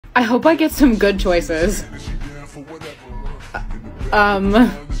I hope I get some good choices.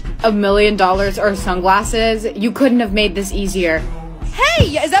 $1 million or sunglasses? You couldn't have made this easier.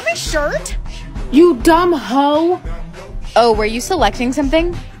 Hey, is that my shirt? You dumb hoe! Oh, were you selecting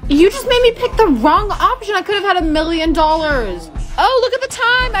something? You just made me pick the wrong option. I could have had $1 million. Oh, look at the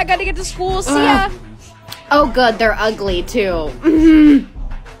time. I gotta get to school. See ya. Oh, good. They're ugly, too.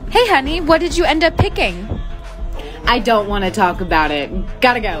 Hey, honey, what did you end up picking? I don't want to talk about it.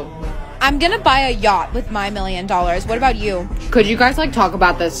 Gotta go. I'm gonna buy a yacht with my $1 million. What about you? Could you guys, talk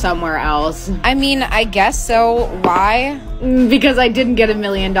about this somewhere else? I mean, I guess so. Why? Because I didn't get $1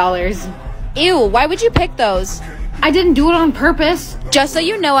 million. Ew, why would you pick those? I didn't do it on purpose. Just so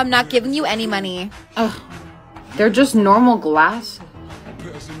you know, I'm not giving you any money. Ugh. They're just normal glass.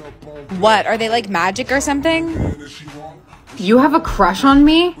 What, are they like magic or something? You have a crush on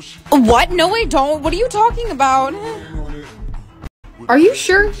me? What? No, I don't. What are you talking about? Are you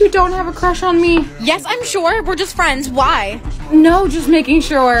sure you don't have a crush on me? Yes, I'm sure. We're just friends. Why? No, just making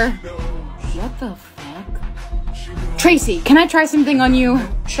sure. What the fuck? Tracy, can I try something on you?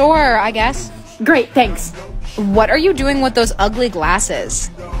 Sure, I guess. Great, thanks. What are you doing with those ugly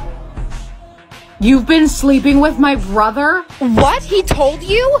glasses? You've been sleeping with my brother? What? He told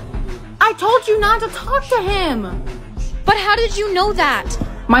you? I told you not to talk to him. But how did you know that?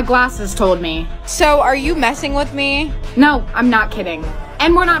 My glasses told me. So, are you messing with me? No, I'm not kidding.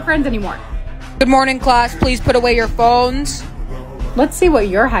 And we're not friends anymore. Good morning, class. Please put away your phones. Let's see what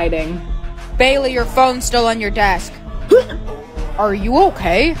you're hiding. Bailey, your phone's still on your desk. Are you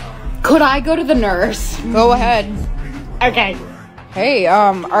okay? Could I go to the nurse? Go ahead. Okay. Hey,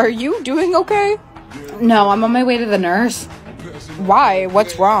 are you doing okay? No, I'm on my way to the nurse. Why?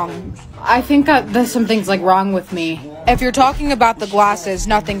 What's wrong? I think there's something's wrong with me. If you're talking about the glasses,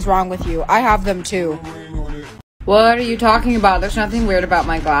 nothing's wrong with you. I have them too. What are you talking about? There's nothing weird about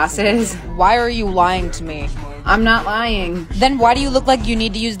my glasses. Why are you lying to me? I'm not lying. Then why do you look like you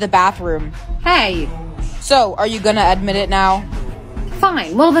need to use the bathroom? Hey. So, are you gonna admit it now?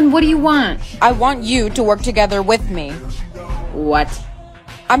 Fine. Well, then what do you want? I want you to work together with me. What?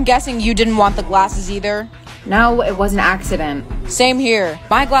 I'm guessing you didn't want the glasses either? No, it was an accident. Same here.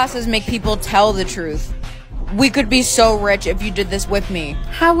 My glasses make people tell the truth. We could be so rich if you did this with me.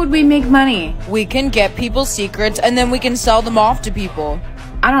 How would we make money? We can get people's secrets and then we can sell them off to people.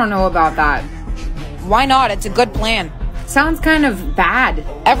 I don't know about that. Why not? It's a good plan. Sounds kind of bad.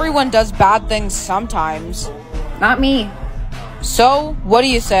 Everyone does bad things sometimes. Not me. So, what do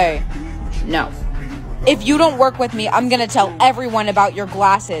you say? No. If you don't work with me, I'm gonna tell everyone about your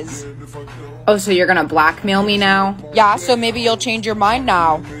glasses. Oh, so you're gonna blackmail me now? Yeah, so maybe you'll change your mind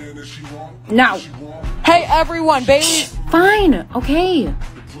now. No. Hey, everyone, Bailey. Fine, okay.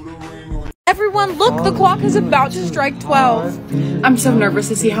 Everyone, look, the clock is about to strike 12. I'm so nervous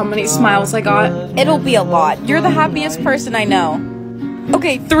to see how many smiles I got. It'll be a lot. You're the happiest person I know.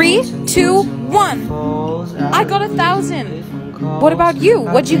 Okay, 3, 2, 1. I got 1,000. What about you?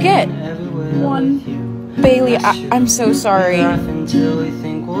 What'd you get? 1. Bailey, I'm so sorry. I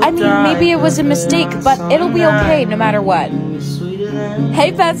mean, maybe it was a mistake, but it'll be okay no matter what.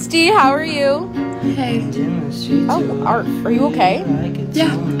 Hey, Bestie, how are you? Hey. Oh, are you okay?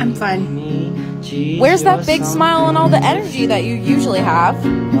 Yeah, I'm fine. Where's that big smile and all the energy that you usually have?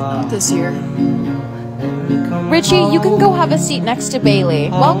 This year. Richie, you can go have a seat next to Bailey.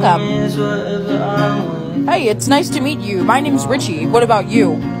 Welcome. Hey, it's nice to meet you. My name's Richie. What about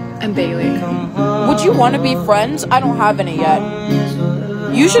you? I'm Bailey. Would you want to be friends? I don't have any yet.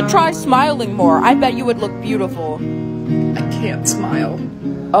 You should try smiling more. I bet you would look beautiful. I can't smile.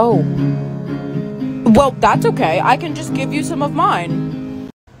 Oh. Well, that's okay. I can just give you some of mine.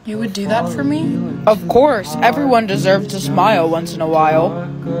 You would do that for me? Of course. Everyone deserves to smile once in a while.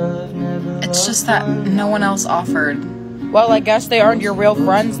 It's just that no one else offered. Well, I guess they aren't your real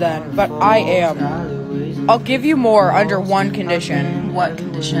friends then, but I am. I'll give you more under one condition. What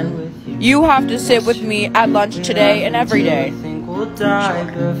condition? You have to sit with me at lunch today and every day.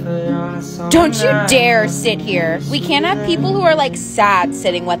 Sure. Don't you dare sit here. We can't have people who are sad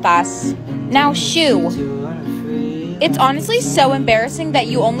sitting with us. Now shoo. It's honestly so embarrassing that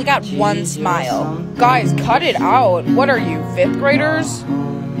you only got one smile. Guys, cut it out. What are you, 5th graders?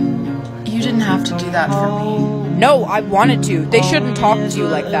 You didn't have to do that for me. No, I wanted to. They shouldn't talk to you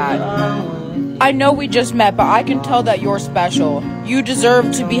like that. I know we just met, but I can tell that you're special. You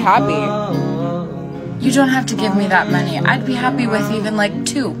deserve to be happy. You don't have to give me that many. I'd be happy with even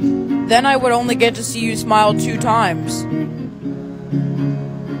 2. Then I would only get to see you smile 2 times.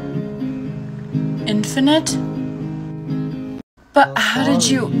 Infinite? But how did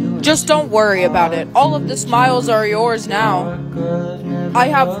you... Just don't worry about it. All of the smiles are yours now. I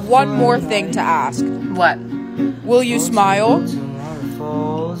have one more thing to ask. What? Will you smile?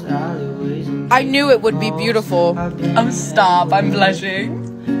 I knew it would be beautiful. Oh, stop. I'm blushing.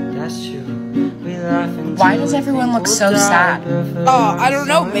 Why does everyone look so sad? I don't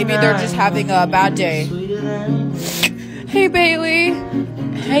know. Maybe they're just having a bad day. Hey, Bailey.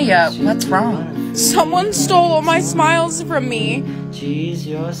 Hey, what's wrong? Someone stole all my smiles from me.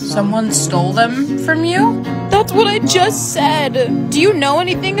 Someone stole them from you? That's what I just said. Do you know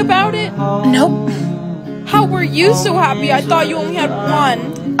anything about it? Nope. How were you so happy? I thought you only had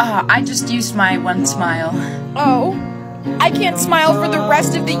one. I just used my one smile. Oh. I can't smile for the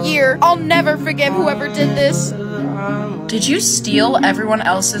rest of the year. I'll never forgive whoever did this. Did you steal everyone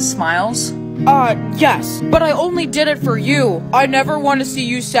else's smiles? Yes. But I only did it for you. I never want to see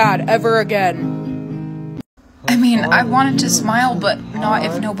you sad ever again. I mean, I wanted to smile, but not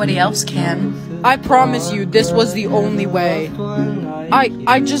if nobody else can. I promise you, this was the only way.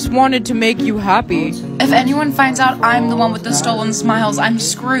 I just wanted to make you happy. If anyone finds out I'm the one with the stolen smiles, I'm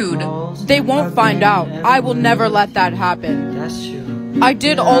screwed. They won't find out. I will never let that happen. I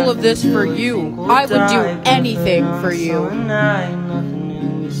did all of this for you. I would do anything for you.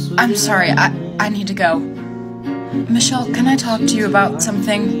 I'm sorry, I need to go. Michelle, can I talk to you about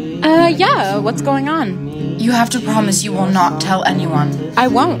something? Yeah, what's going on? You have to promise you will not tell anyone. I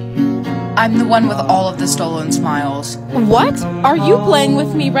won't. I'm the one with all of the stolen smiles. What? Are you playing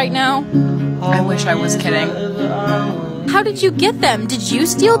with me right now? I wish I was kidding. How did you get them? Did you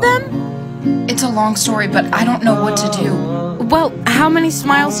steal them? It's a long story, but I don't know what to do. Well, how many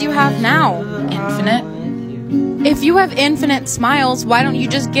smiles do you have now? Infinite? If you have infinite smiles, why don't you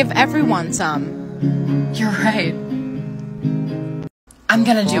just give everyone some? You're right. I'm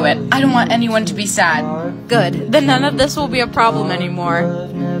gonna do it. I don't want anyone to be sad. Good. Then none of this will be a problem anymore.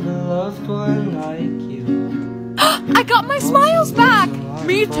 I got my smiles back!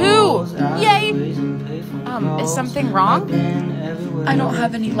 Me too! Yay! Is something wrong? I don't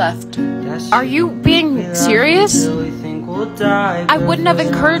have any left. Are you being serious? I wouldn't have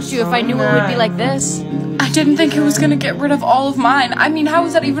encouraged you if I knew it would be like this. I didn't think it was gonna get rid of all of mine. I mean, how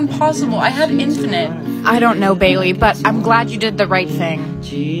is that even possible? I had infinite. I don't know, Bailey, but I'm glad you did the right thing.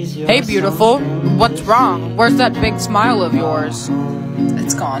 Hey, beautiful. What's wrong? Where's that big smile of yours?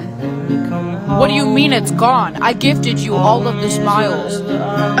 It's gone. What do you mean it's gone? I gifted you all of the smiles.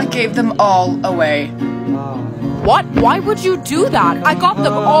 I gave them all away. What? Why would you do that? I got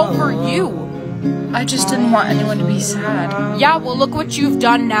them all for you. I just didn't want anyone to be sad. Yeah, well, look what you've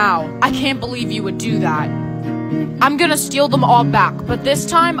done now. I can't believe you would do that. I'm gonna steal them all back, but this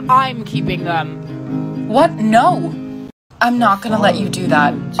time I'm keeping them. What? No. I'm not gonna let you do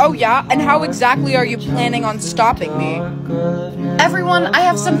that. Oh yeah? And how exactly are you planning on stopping me? Everyone, I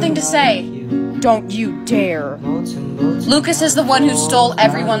have something to say. Don't you dare. Lucas is the one who stole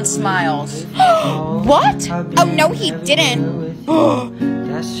everyone's smiles. What? Oh no, he didn't.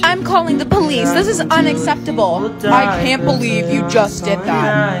 I'm calling the police. This is unacceptable. I can't believe you just did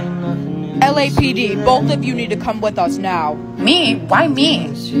that. LAPD, both of you need to come with us now. Me? Why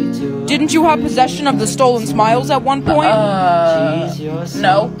me? Didn't you have possession of the stolen smiles at one point?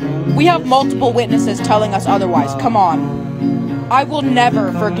 No. We have multiple witnesses telling us otherwise. Come on. I will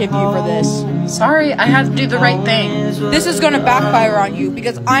never forgive you for this. Sorry, I had to do the right thing. This is gonna backfire on you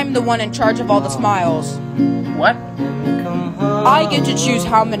because I'm the one in charge of all the smiles. What? I get to choose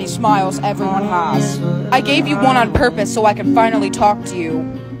how many smiles everyone has. I gave you one on purpose so I could finally talk to you.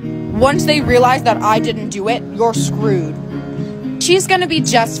 Once they realize that I didn't do it, you're screwed. She's gonna be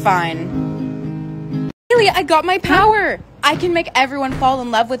just fine. Really, I got my power! I can make everyone fall in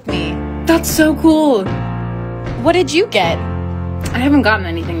love with me. That's so cool. What did you get? I haven't gotten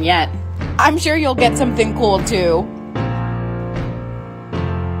anything yet. I'm sure you'll get something cool too.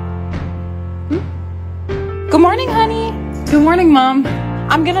 Good morning, honey. Good morning, Mom.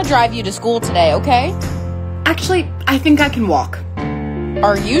 I'm gonna drive you to school today, okay? Actually, I think I can walk.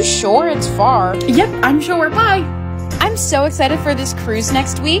 Are you sure it's far? Yep, I'm sure. Bye. I'm so excited for this cruise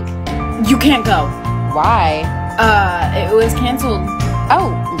next week. You can't go. Why? It was canceled.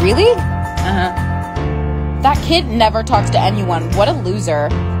 Oh, really? Uh-huh. That kid never talks to anyone. What a loser.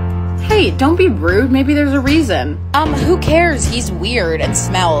 Hey, don't be rude. Maybe there's a reason. Who cares? He's weird and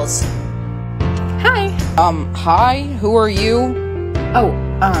smells. Hi. Hi? Who are you? Oh,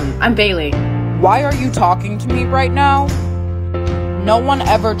 I'm Bailey. Why are you talking to me right now? No one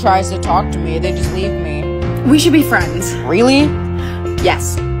ever tries to talk to me. They just leave me. We should be friends. Really?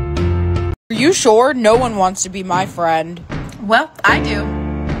 Yes. Are you sure? No one wants to be my friend. Well, I do.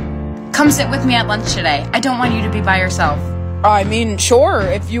 Come sit with me at lunch today. I don't want you to be by yourself. I mean, sure,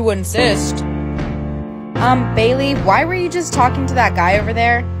 if you insist. Bailey, why were you just talking to that guy over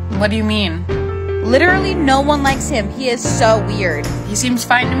there? What do you mean? Literally no one likes him. He is so weird. He seems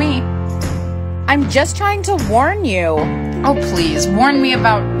fine to me. I'm just trying to warn you. Oh, please, warn me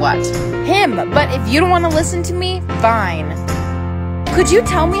about what? Him, but if you don't want to listen to me, fine. Could you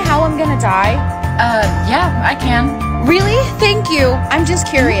tell me how I'm gonna die? Yeah, I can. Really? Thank you. I'm just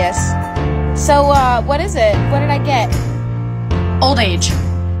curious. So, what is it? What did I get? Old age.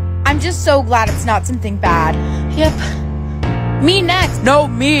 I'm just so glad it's not something bad. Yep. Me next. No,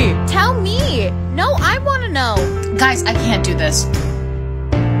 me. Tell me. No, I want to know. Guys, I can't do this.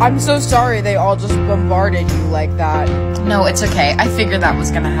 I'm so sorry they all just bombarded you like that. No, it's okay. I figured that was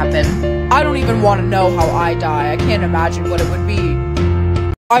gonna happen. I don't even want to know how I die. I can't imagine what it would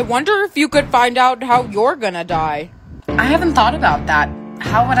be. I wonder if you could find out how you're gonna die. I haven't thought about that.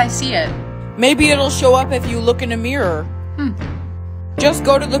 How would I see it? Maybe it'll show up if you look in a mirror. Just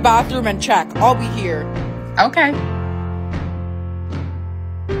go to the bathroom and check. I'll be here. Okay.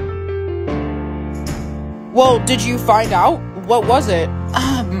 Well, did you find out? What was it?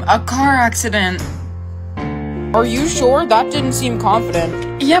 A car accident. Are you sure? That didn't seem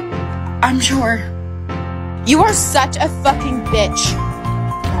confident. Yep, I'm sure. You are such a fucking bitch.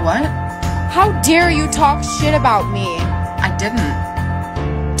 What? How dare you talk shit about me? I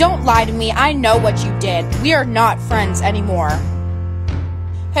didn't. Don't lie to me. I know what you did. We are not friends anymore.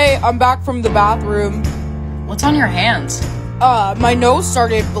 Hey, I'm back from the bathroom. What's on your hands? My nose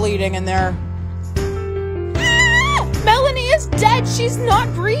started bleeding in there. Melanie is dead. She's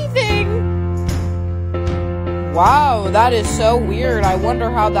not breathing. Wow, that is so weird. I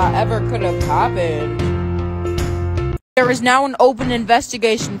wonder how that ever could have happened. There is now an open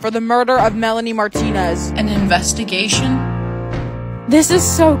investigation for the murder of Melanie Martinez. An investigation? This is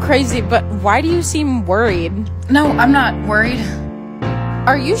so crazy, but why do you seem worried? No, I'm not worried.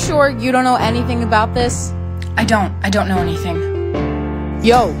 Are you sure you don't know anything about this? I don't know anything.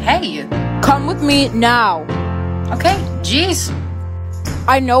 Yo, Hey! come with me now. Okay, jeez.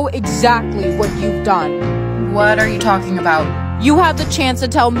 I know exactly what you've done. What are you talking about? You had the chance to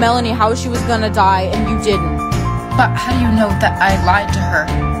tell Melanie how she was gonna die, and you didn't. But how do you know that I lied to her?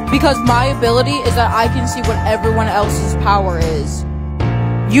 Because my ability is that I can see what everyone else's power is.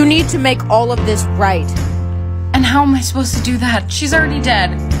 You need to make all of this right. And how am I supposed to do that? She's already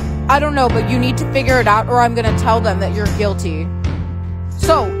dead. I don't know, but you need to figure it out or I'm gonna tell them that you're guilty.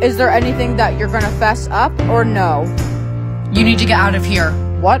 So, is there anything that you're gonna fess up or no? You need to get out of here.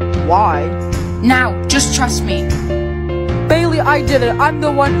 What? Why? Now, just trust me. Bailey, I did it. I'm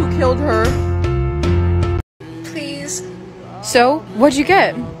the one who killed her. Please. So, what'd you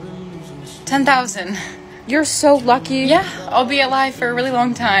get? 10,000. You're so lucky. Yeah, I'll be alive for a really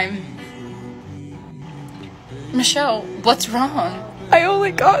long time. Michelle, what's wrong? I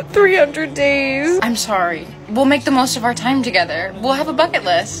only got 300 days. I'm sorry. We'll make the most of our time together. We'll have a bucket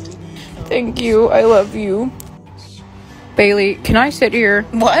list. Thank you. I love you. Bailey, can I sit here?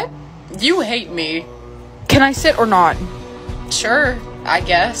 What? You hate me. Can I sit or not? Sure, I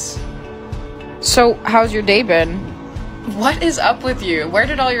guess. So, how's your day been? What is up with you? Where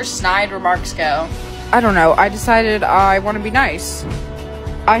did all your snide remarks go? I don't know. I decided I want to be nice.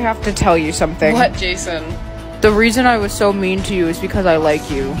 I have to tell you something. What, Jason? The reason I was so mean to you is because I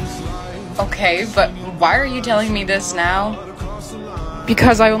like you. Okay, but why are you telling me this now?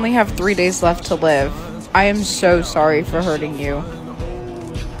 Because I only have 3 days left to live. I am so sorry for hurting you.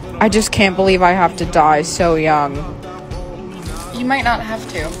 I just can't believe I have to die so young. You might not have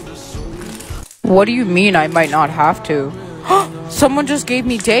to. What do you mean I might not have to? Someone just gave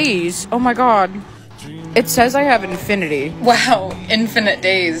me days. Oh my god. It says I have infinity. Wow, infinite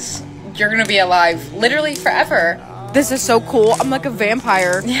days. You're gonna be alive literally forever. This is so cool. I'm like a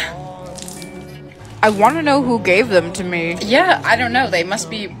vampire. Yeah. I want to know who gave them to me. Yeah, I don't know. They must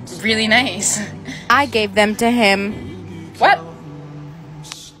be really nice. I gave them to him. What?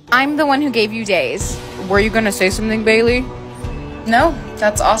 I'm the one who gave you days. Were you gonna say something, Bailey? No,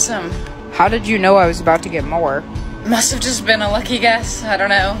 that's awesome. How did you know I was about to get more? Must have just been a lucky guess. I don't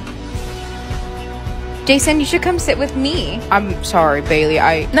know. Jason, you should come sit with me. I'm sorry, Bailey.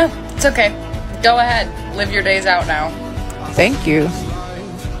 No, it's okay. Go ahead. Live your days out now. Thank you.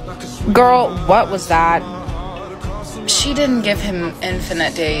 Girl, what was that? She didn't give him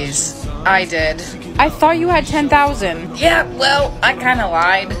infinite days. I did. I thought you had 10,000. Yeah, well, I kinda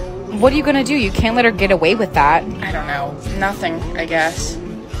lied. What are you gonna do? You can't let her get away with that. I don't know. Nothing, I guess.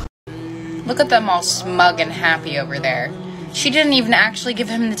 Look at them all smug and happy over there. She didn't even actually give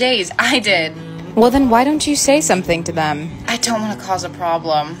him the days. I did. Well, then why don't you say something to them? I don't want to cause a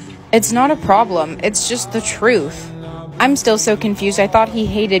problem. It's not a problem. It's just the truth. I'm still so confused. I thought he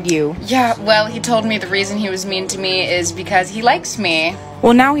hated you. Yeah, well, he told me the reason he was mean to me is because he likes me.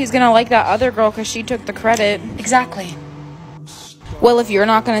 Well, now he's gonna like that other girl because she took the credit. Exactly. Well, if you're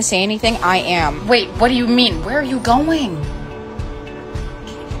not gonna say anything, I am. Wait, what do you mean? Where are you going?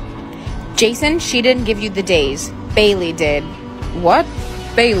 Jason, she didn't give you the days. Bailey did. What?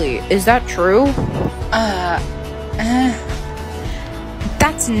 Bailey, is that true?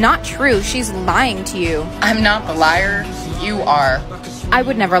 That's not true. She's lying to you. I'm not the liar. You are. I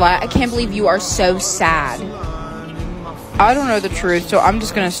would never lie. I can't believe you are so sad. I don't know the truth, so I'm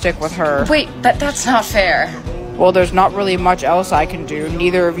just gonna stick with her. Wait, but that's not fair. Well, there's not really much else I can do.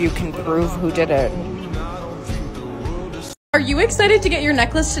 Neither of you can prove who did it. Are you excited to get your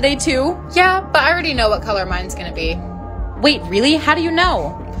necklace today too? Yeah, but I already know what color mine's gonna be. Wait, really? How do you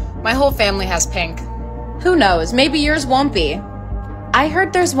know? My whole family has pink. Who knows? Maybe yours won't be. I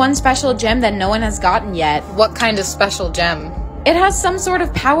heard there's one special gem that no one has gotten yet. What kind of special gem? It has some sort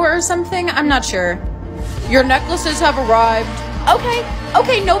of power or something. I'm not sure. Your necklaces have arrived.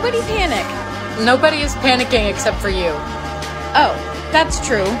 Okay, nobody panic. Nobody is panicking except for you. Oh, that's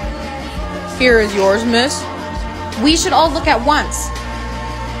true. Here is yours, miss. We should all look at once.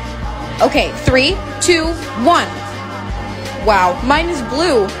 Okay, 3, 2, 1. Wow, mine is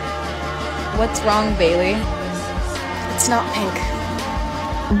blue. What's wrong, Bailey? It's not pink.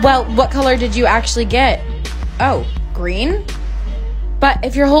 Well, what color did you actually get? Oh, green? But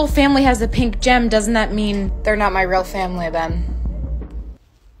if your whole family has a pink gem, doesn't that mean They're not my real family then.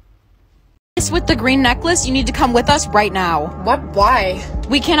 with the green necklace? You need to come with us right now. What? Why?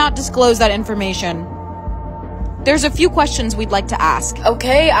 We cannot disclose that information. There's a few questions we'd like to ask.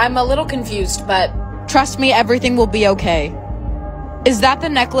 Okay, I'm a little confused, but Trust me, everything will be okay. Is that the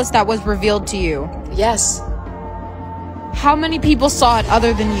necklace that was revealed to you? yes. How many people saw it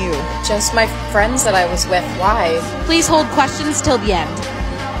other than you? Just my friends that I was with. Why? Please hold questions till the end.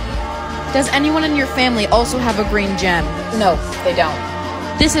 Does anyone in your family also have a green gem? No, they don't.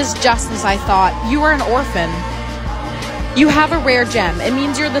 This is just as I thought. You are an orphan. You have a rare gem. It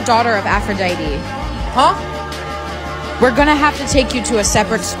means you're the daughter of Aphrodite. Huh? We're gonna have to take you to a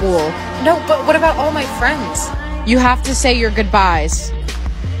separate school. No, but what about all my friends? You have to say your goodbyes.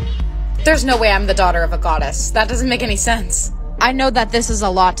 There's no way I'm the daughter of a goddess. That doesn't make any sense. I know that this is a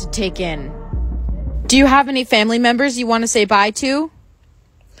lot to take in. Do you have any family members you want to say bye to?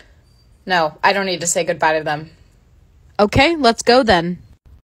 No, I don't need to say goodbye to them. Okay, let's go then.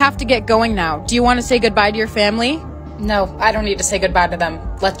 Have to get going now. Do you want to say goodbye to your family? No, I don't need to say goodbye to them.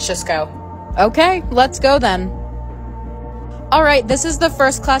 Let's just go. Okay, let's go then. All right, this is the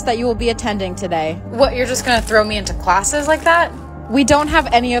first class that you will be attending today. What, you're just gonna throw me into classes like that? We don't have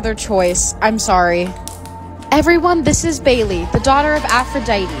any other choice. I'm sorry. Everyone, this is Bailey, the daughter of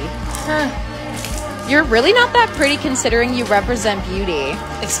Aphrodite. Huh. You're really not that pretty considering you represent beauty.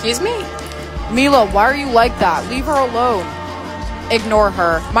 Excuse me? Mila, why are you like that? Leave her alone. Ignore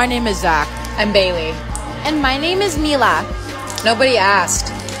her. My name is Zach. I'm Bailey. And my name is Mila. Nobody asked.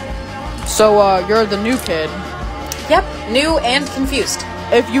 So, you're the new kid. Yep, new and confused.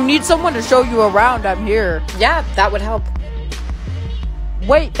 If you need someone to show you around, I'm here. Yeah, that would help.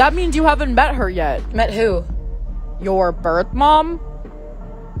 Wait, that means you haven't met her yet. Met who? Your birth mom?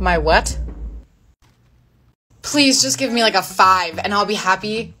 My what? Please just give me like a 5 and I'll be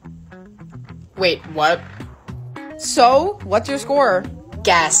happy. Wait, what? So, what's your score?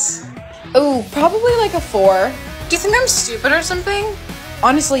 Guess. Ooh, probably like a 4. Do you think I'm stupid or something?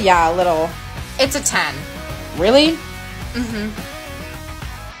 Honestly, yeah, a little. It's a 10. Really?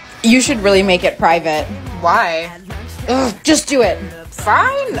 You should really make it private. Why? Ugh, just do it.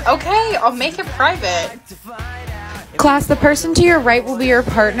 Fine, okay, I'll make it private. Class, the person to your right will be your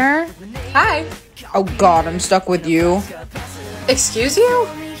partner. Hi. Oh god, I'm stuck with you. Excuse you?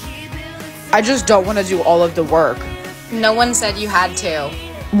 I just don't want to do all of the work. No one said you had to.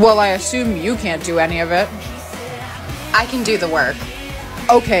 Well, I assume you can't do any of it. I can do the work.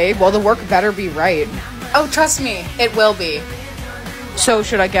 Okay, well the work better be right. Oh, trust me, it will be. So,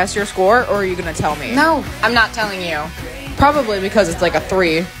 should I guess your score, or are you gonna tell me? No, I'm not telling you. Probably because it's like a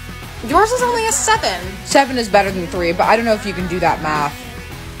 3. Yours is only a 7. 7 is better than 3, but I don't know if you can do that math.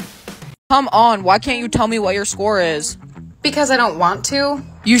 Come on, why can't you tell me what your score is? Because I don't want to.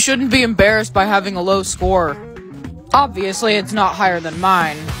 You shouldn't be embarrassed by having a low score. Obviously, it's not higher than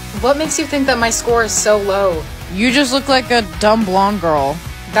mine. What makes you think that my score is so low? You just look like a dumb blonde girl.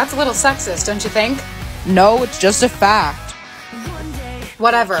 That's a little sexist, don't you think? No, it's just a fact.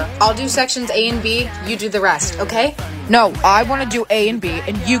 Whatever. I'll do sections A and B, you do the rest, okay? No, I want to do A and B,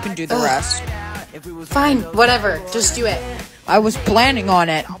 and you can do the Ugh. rest. Fine, whatever. Just do it. I was planning on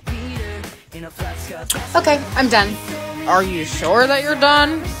it. Okay, I'm done. Are you sure that you're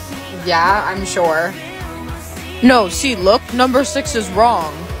done? Yeah, I'm sure. No, see, look, number 6 is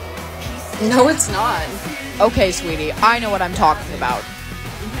wrong. No, it's not. Okay, sweetie, I know what I'm talking about.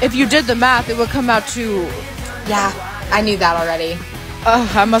 If you did the math, it would come out to... Yeah, I knew that already.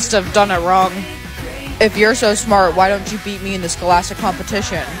 I must have done it wrong. If you're so smart, why don't you beat me in the Scholastic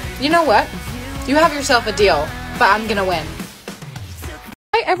competition? You know what? You have yourself a deal, but I'm gonna win.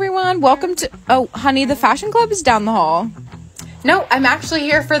 Hi, everyone. Welcome to... Oh, honey, the fashion club is down the hall. No, I'm actually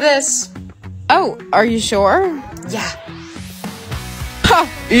here for this. Oh, are you sure? Yeah.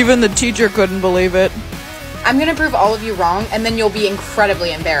 Ha! Even the teacher couldn't believe it. I'm gonna prove all of you wrong, and then you'll be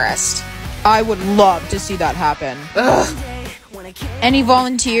incredibly embarrassed. I would love to see that happen. Ugh. Any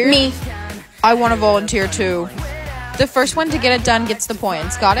volunteers? Me. I want to volunteer too. The first one to get it done gets the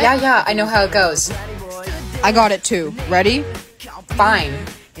points. Got it? Yeah, I know how it goes. I got it too. Ready? Fine.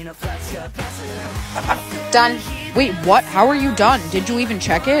 Done. Wait, what? How are you done? Did you even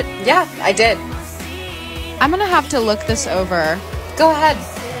check it? Yeah, I did. I'm gonna have to look this over. Go ahead.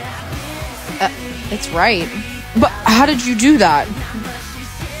 It's right. But how did you do that?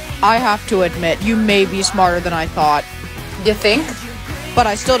 I have to admit, you may be smarter than I thought. You think? But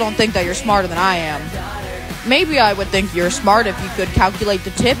I still don't think that you're smarter than I am. Maybe I would think you're smart if you could calculate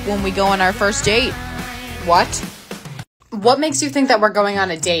the tip when we go on our first date. What? What makes you think that we're going on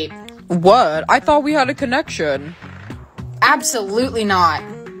a date? What? I thought we had a connection. Absolutely not.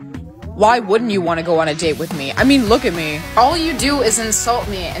 Why wouldn't you want to go on a date with me? I mean, look at me. All you do is insult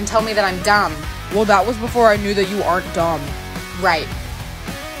me and tell me that I'm dumb. Well, that was before I knew that you aren't dumb. Right.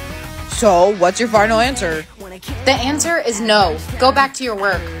 So, what's your final answer? The answer is no. Go back to your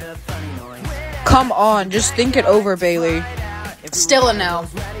work. Come on, just think it over, Bailey. Still a no.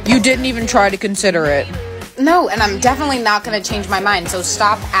 You didn't even try to consider it. No, and I'm definitely not going to change my mind, so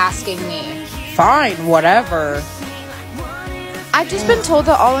stop asking me. Fine, whatever. I've just been told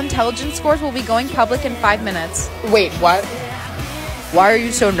that all intelligence scores will be going public in 5 minutes. Wait, what? Why are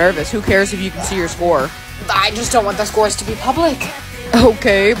you so nervous? Who cares if you can see your score? I just don't want the scores to be public.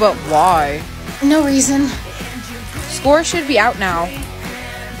 Okay, but why? No reason. Scores should be out now.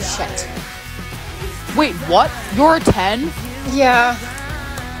 Shit. Wait, what? You're a 10? Yeah.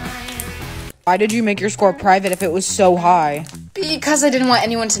 Why did you make your score private if it was so high? Because I didn't want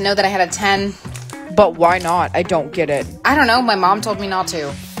anyone to know that I had a 10. But why not? I don't get it. I don't know, my mom told me not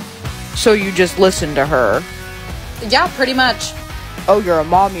to. So you just listened to her? Yeah, pretty much. Oh, you're a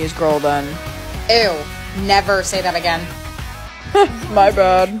mommy's girl then. Ew. Never say that again. My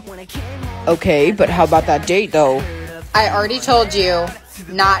bad. Okay, but how about that date though? I already told you.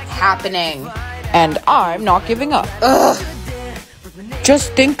 Not happening. And I'm not giving up. Ugh.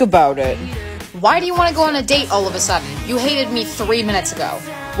 Just think about it. Why do you want to go on a date all of a sudden? You hated me 3 minutes ago.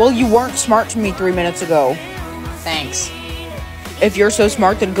 Well, you weren't smart to me 3 minutes ago. Thanks. If you're so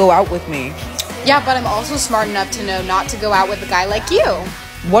smart, then go out with me. Yeah, but I'm also smart enough to know not to go out with a guy like you.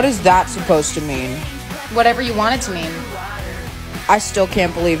 What is that supposed to mean? Whatever you want it to mean. I still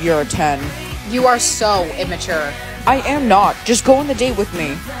can't believe you're a 10. You are so immature. I am not. Just go on the date with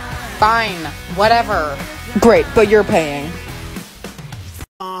me. Fine. Whatever. Great, but you're paying.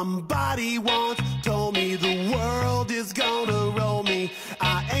 Somebody once told me the world is gonna roll me.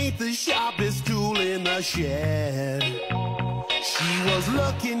 I ain't the sharpest tool in the shed. She was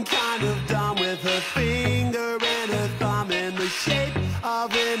looking kind of dumb with her finger and her thumb in the shape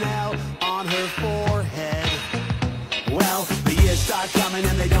of an L on her forehead. Well, the years start coming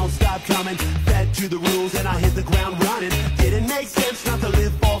and they don't stop coming. Fed to the rules and I hit the ground running. Didn't make sense not to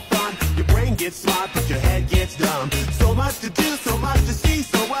live for fun. Your brain gets smart but your head gets dumb. So much to do, so much to see.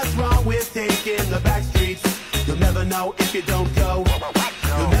 So what's wrong with taking the back streets? You'll never know if you don't go.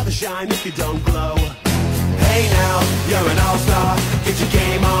 You'll never shine if you don't glow. Hey now, you're an all-star. Get your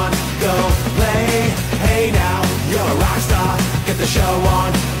game on, go play. Hey now, you're a rock star. Get the show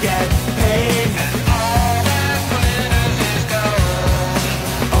on, get paid.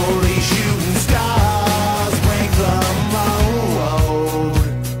 Only shooting stars break the mold.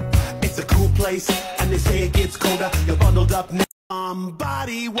 It's a cool place, and they say it gets colder. You're bundled up now.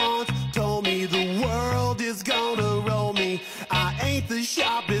 Somebody once told me the world is gonna roll me. I ain't the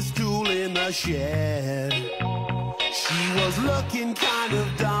sharpest tool in the shed. She was looking kind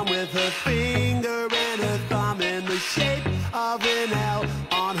of dumb with her finger and her thumb in the shape of an L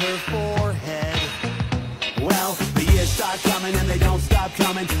on her forehead. Well, the years start coming and they don't stop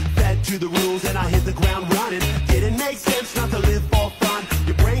coming. Fed to the rules and I hit the ground running. Didn't make sense not to live for fun.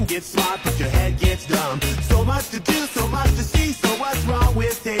 Your brain gets smart but your head gets dumb. So much to do, so much to see. So what's wrong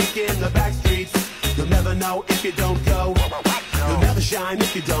with taking the back streets? You'll never know if you don't go. You'll never shine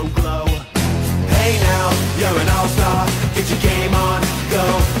if you don't glow. Hey now, you're an all-star, get your game on, go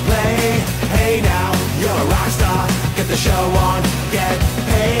play. Hey now, you're a rock star, get the show on, get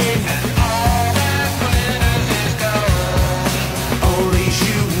paid. And all that glitters is gold. Only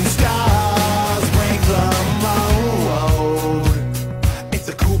shooting stars break the mold. It's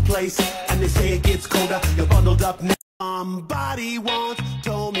a cool place, and they say it gets colder. You're bundled up now. Somebody once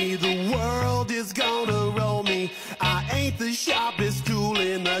told me the world is gonna roll me. I ain't the sharpest tool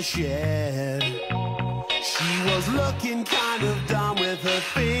in the shed. She was looking kind of dumb with her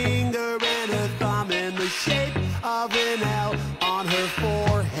finger and her thumb in the shape of an L on her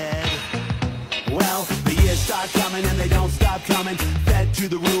forehead. Well, the years start coming and they don't stop coming. Fed to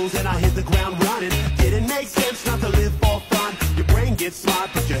the rules and I hit the ground running. Didn't make sense not to live for fun. Your brain gets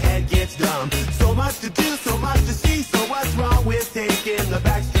smart but your head gets dumb. So much to do, so much to see. So what's wrong with taking the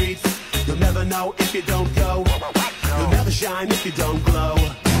back streets? You'll never know if you don't go. You'll never shine if you don't glow.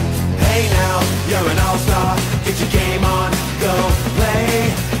 Hey now, you're an all-star, get your game on, go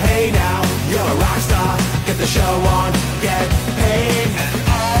play. Hey now, you're a rock star, get the show on, get paid. And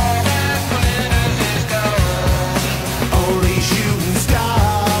all that glitters is gold. Only shooting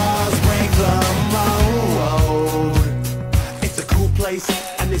stars break the mold. It's a cool place,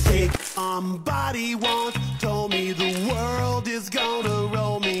 and they say somebody once told me the world is gonna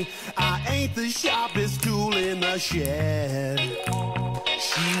roll me. I ain't the sharpest tool in the shed.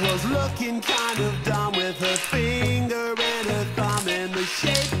 She was looking kind of dumb with her finger and her thumb in the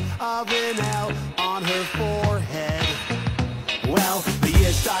shape of an L on her forehead. Well, the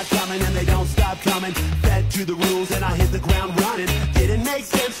years start coming and they don't stop coming. Fed to the rules and I hit the ground running. Didn't make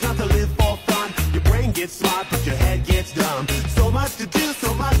sense not to live for fun. Your brain gets smart but your head gets dumb. So much to do,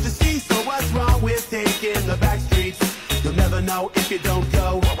 so much to see. So what's wrong with taking the back streets? You'll never know if you don't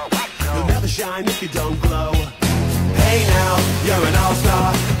go. You'll never shine if you don't glow. Hey now, you're an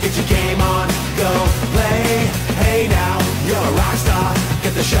all-star, get your game on, go play. Hey now, you're a rock star,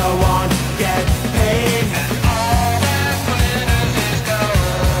 get the show on, get paid. And all that glitters is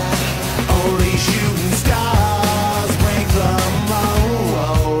gold. Only shooting stars break the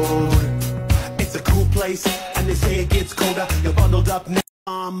mold. It's a cool place, and they say it gets colder. You're bundled up now.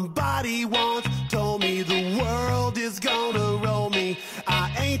 Somebody once told me the world is gonna roll me.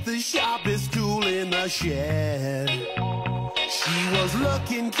 I ain't the sharpest tool in the shed. She was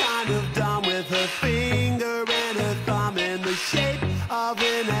looking kind of dumb with her finger and her thumb in the shape of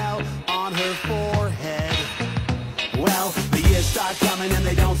an L on her forehead. Well, the years start coming and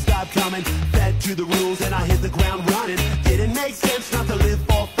they don't stop coming. Fed to the rules and I hit the ground running. Didn't make sense not to live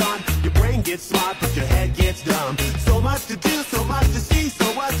for fun. Your brain gets smart but your head gets dumb. So much to do, so much to see. So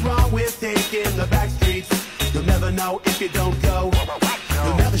what's wrong with taking the back streets? You'll never know if you don't go.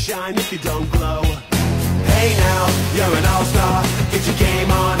 You'll never shine if you don't glow. Hey now, you're an all-star, get your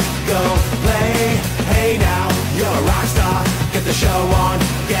game on, go play. Hey now, you're a rock star, get the show on,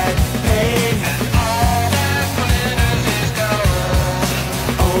 get paid. And all that glitters is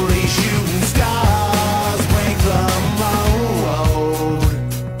gold. Only shooting stars break the mold.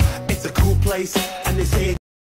 It's a cool place, and they say